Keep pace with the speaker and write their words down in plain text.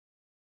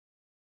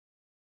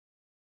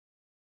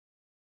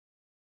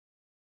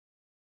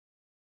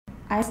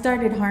I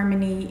started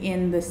Harmony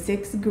in the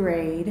 6th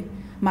grade.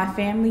 My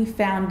family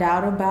found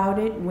out about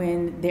it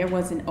when there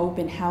was an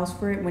open house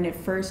for it, when it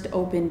first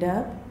opened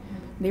up.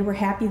 They were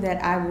happy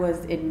that I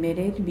was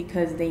admitted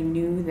because they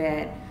knew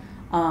that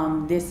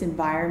this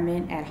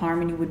environment at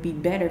Harmony would be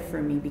better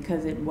for me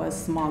because it was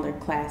smaller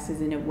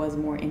classes and it was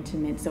more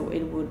intimate, so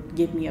it would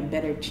give me a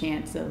better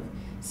chance of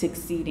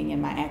succeeding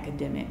in my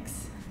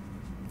academics.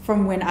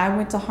 From when I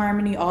went to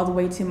Harmony all the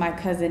way to my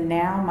cousin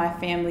now, my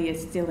family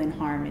is still in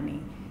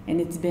Harmony, and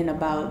it's been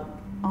about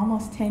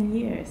almost 10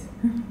 years.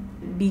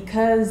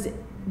 Because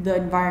the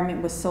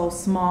environment was so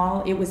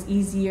small, it was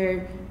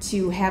easier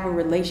to have a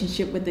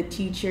relationship with the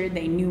teacher.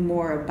 They knew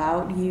more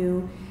about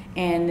you,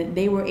 and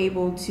they were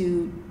able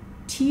to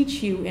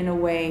teach you in a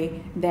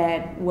way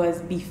that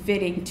was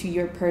befitting to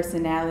your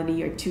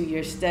personality or to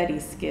your study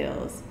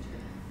skills.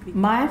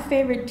 My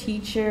favorite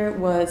teacher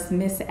was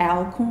Miss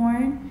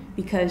Alcorn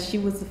because she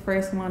was the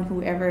first one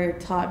who ever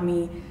taught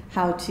me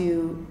how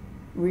to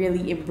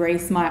really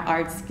embrace my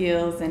art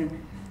skills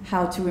and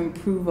how to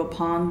improve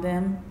upon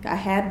them. I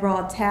had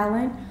raw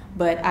talent,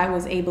 but I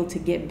was able to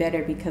get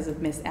better because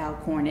of Miss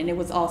Alcorn, and it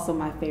was also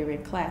my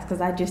favorite class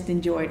because I just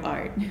enjoyed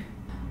art.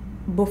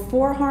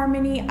 Before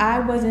Harmony, I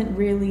wasn't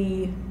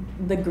really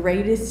the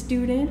greatest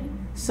student,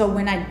 so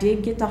when I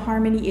did get to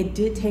Harmony, it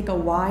did take a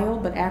while,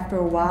 but after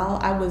a while,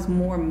 I was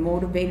more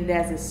motivated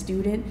as a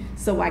student,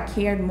 so I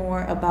cared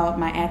more about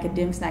my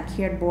academics and I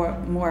cared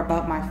more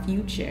about my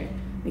future,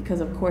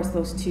 because of course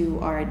those two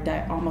are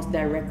almost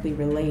directly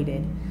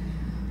related.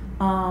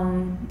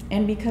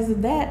 And because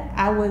of that,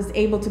 I was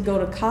able to go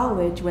to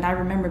college when I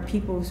remember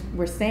people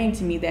were saying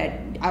to me that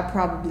I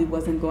probably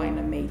wasn't going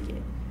to make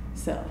it.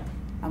 So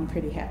I'm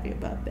pretty happy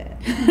about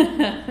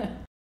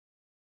that.